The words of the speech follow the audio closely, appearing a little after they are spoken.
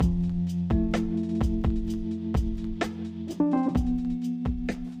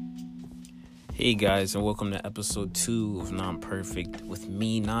Hey guys, and welcome to episode 2 of Non-Perfect with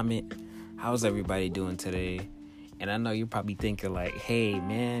me, Namit. How's everybody doing today? And I know you're probably thinking like, hey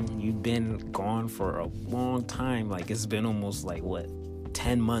man, you've been gone for a long time. Like it's been almost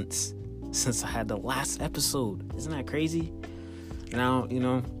 10 months since I had the last episode. Isn't that crazy? Now,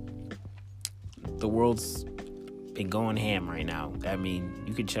 the world's been going ham right now. I mean,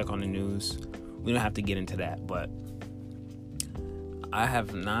 you can check on the news. We don't have to get into that, but I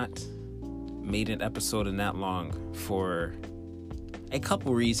have not made an episode in that long for a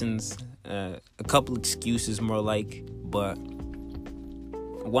couple reasons, a couple excuses more like, but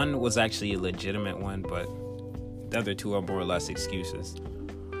one was actually a legitimate one, but the other two are more or less excuses.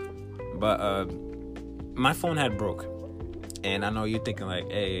 But my phone had broke, and I know you're thinking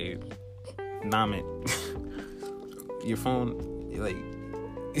like, hey, Namit, your phone, like,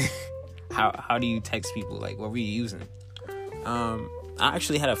 how do you text people? Like, what were you using? I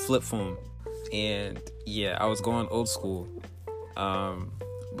actually had a flip phone. And yeah, I was going old school.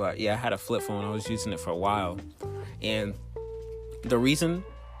 But yeah, I had a flip phone. I was using it for a while. And the reason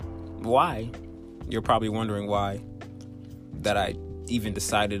why, you're probably wondering why, that I even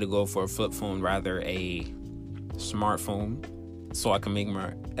decided to go for a flip phone rather a smartphone so I can make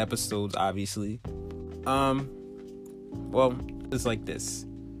more episodes, obviously. Well, it's like this.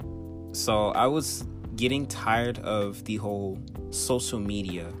 So I was getting tired of the whole social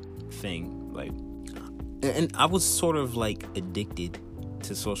media thing. And I was sort of addicted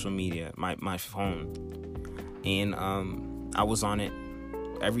to social media, my phone, and I was on it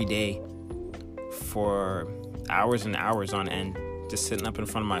every day for hours and hours on end, just sitting up in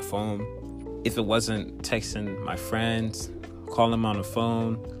front of my phone. If it wasn't texting my friends, calling them on the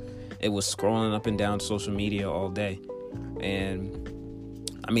phone, it was scrolling up and down social media all day.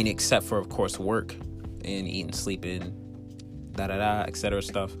 And I mean, except for of course work and eating, sleeping, etc.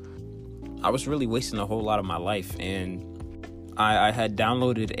 stuff. I was really wasting a whole lot of my life, and I had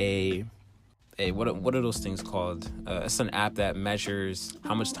downloaded a what are those things called? It's an app that measures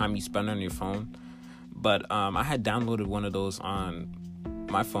how much time you spend on your phone. But I had downloaded one of those on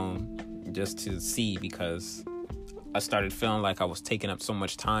my phone just to see, because I started feeling like I was taking up so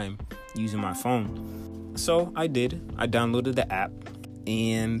much time using my phone. So I did. I downloaded the app,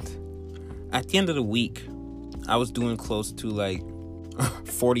 and at the end of the week, I was doing close to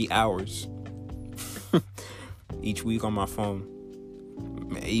 40 hours each week on my phone.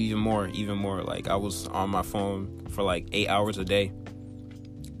 Even more. Like I was on my phone for 8 hours a day.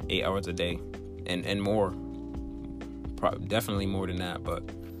 8 hours a day. And more. Probably definitely more than that, but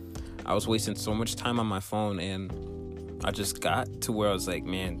I was wasting so much time on my phone, and I just got to where I was like,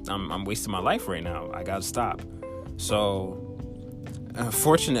 man, I'm wasting my life right now. I gotta stop. So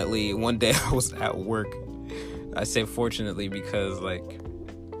fortunately, one day I was at work. I say fortunately because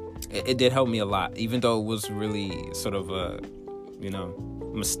it did help me a lot, even though it was really sort of a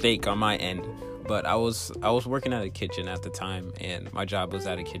mistake on my end. But I was working at a kitchen at the time, and my job was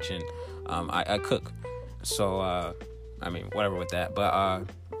at a kitchen. I cook, so I mean whatever with that. But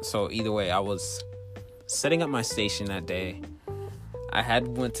so either way, I was setting up my station that day. I had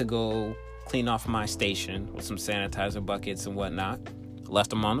went to go clean off my station with some sanitizer buckets and whatnot. Left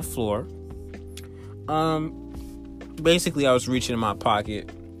them on the floor. Basically, I was reaching in my pocket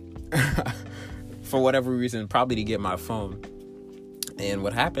for whatever reason, probably to get my phone. And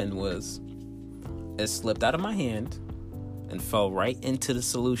what happened was it slipped out of my hand and fell right into the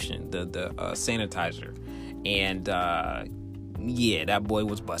solution, the sanitizer. And yeah, that boy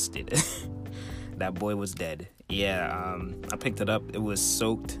was busted. That boy was dead. Yeah, I picked it up. It was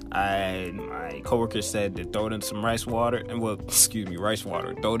soaked. My coworker said to throw it in some rice water. Rice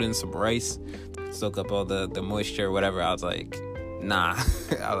water. Throw it in some rice, soak up all the moisture or whatever. I was like, nah.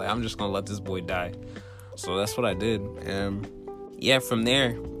 I'm just gonna let this boy die. So that's what I did. And yeah, from there,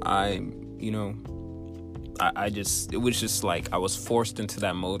 it was just I was forced into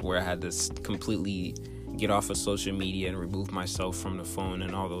that mode where I had to completely get off of social media and remove myself from the phone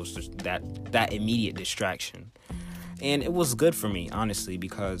and all those, just that immediate distraction. And it was good for me, honestly,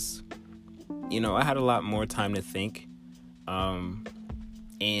 because I had a lot more time to think, and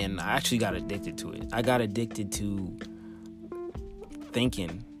I actually got addicted to it. I got addicted to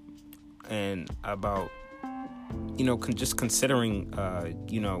thinking and about just considering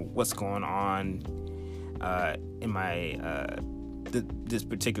what's going on in my this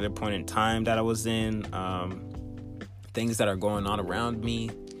particular point in time that I was in, things that are going on around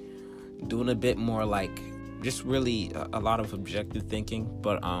me, doing a bit more just really a lot of objective thinking.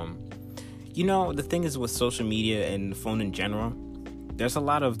 But the thing is with social media and the phone in general, there's a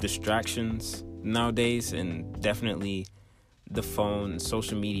lot of distractions nowadays, and definitely the phone,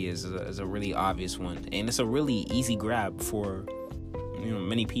 social media is a really obvious one, and it's a really easy grab for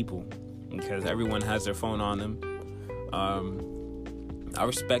many people because everyone has their phone on them. I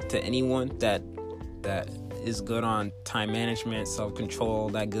respect to anyone that is good on time management, self-control,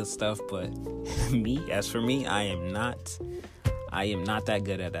 that good stuff, but as for me, I am not that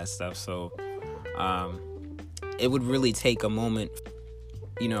good at that stuff. So it would really take a moment,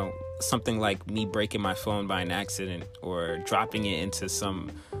 something like me breaking my phone by an accident or dropping it into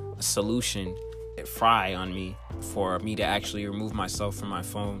some solution fry on me for me to actually remove myself from my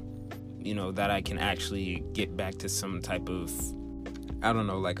phone, that I can actually get back to some type of, I don't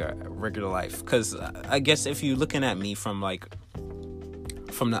know, like a regular life. Because I guess if you're looking at me from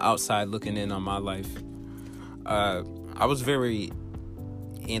the outside looking in on my life, I was very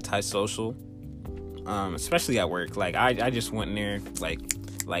antisocial, especially at work. Like I just went in there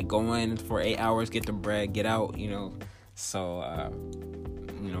like go in for 8 hours, get the bread, get out, so I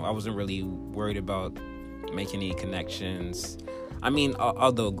wasn't really worried about making any connections. I mean,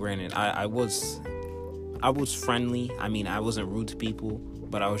 although granted, I was friendly. I mean, I wasn't rude to people,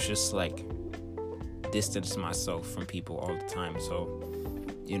 but I was just like distance myself from people all the time. So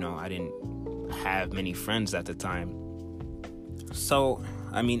I didn't have many friends at the time. So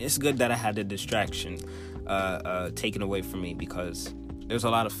I mean, it's good that I had the distraction taken away from me, because there's a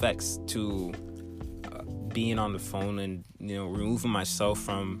lot of effects to being on the phone and removing myself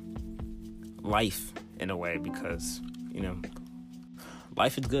from life in a way, because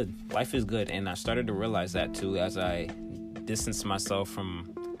life is good, and I started to realize that too as I distanced myself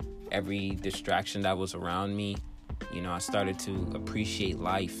from every distraction that was around me. I started to appreciate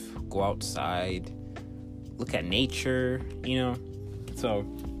life, go outside, look at nature, so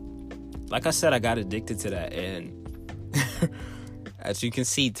like I said, I got addicted to that, and as you can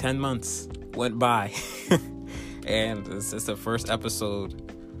see, 10 months went by. And it's the first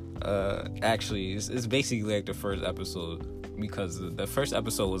episode. Actually, it's basically like the first episode, because the first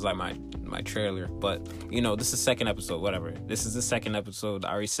episode was like my trailer. But this is the second episode. Whatever. This is the second episode.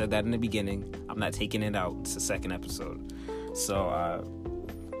 I already said that in the beginning. I'm not taking it out. It's the second episode. So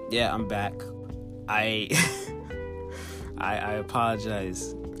yeah, I'm back. I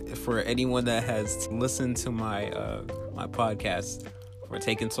apologize for anyone that has listened to my my podcast for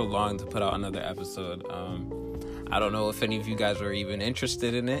taking so long to put out another episode. I don't know if any of you guys were even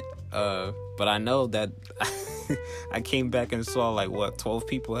interested in it, but I know that I came back and saw 12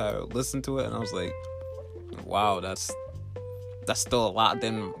 people had listened to it, and I was like, wow, that's still a lot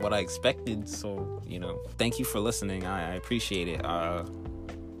than what I expected. So thank you for listening. I appreciate it.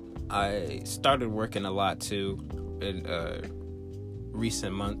 I started working a lot too in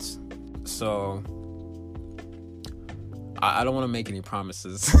recent months, so I don't want to make any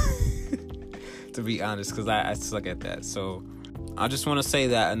promises. To be honest, because I suck at that. So I just want to say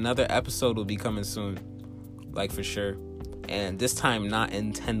that another episode will be coming soon, for sure. And this time not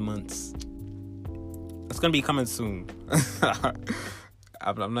in 10 months. It's going to be coming soon.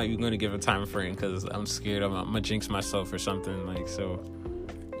 I'm not even going to give a time frame because I'm scared I'm going to jinx myself or something. So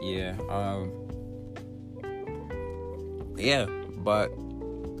yeah. Yeah, but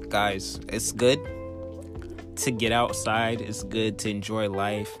guys, it's good to get outside. It's good to enjoy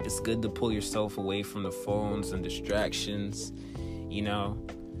life. It's good to pull yourself away from the phones and distractions,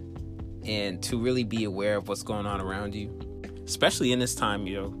 and to really be aware of what's going on around you, especially in this time.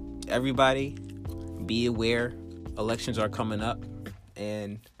 Everybody be aware. Elections are coming up,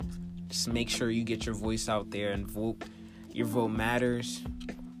 and just make sure you get your voice out there and vote. Your vote matters.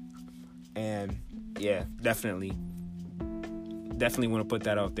 And yeah, definitely want to put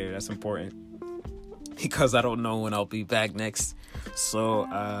that out there. That's important, because I don't know when I'll be back next. So,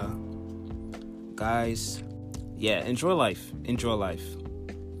 guys, yeah, enjoy life.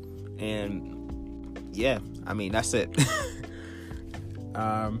 And yeah, I mean, that's it.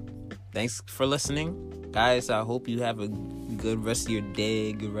 Thanks for listening, guys. I hope you have a good rest of your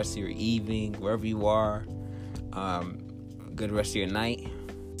day, good rest of your evening, wherever you are. Good rest of your night.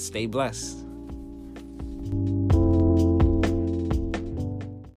 Stay blessed.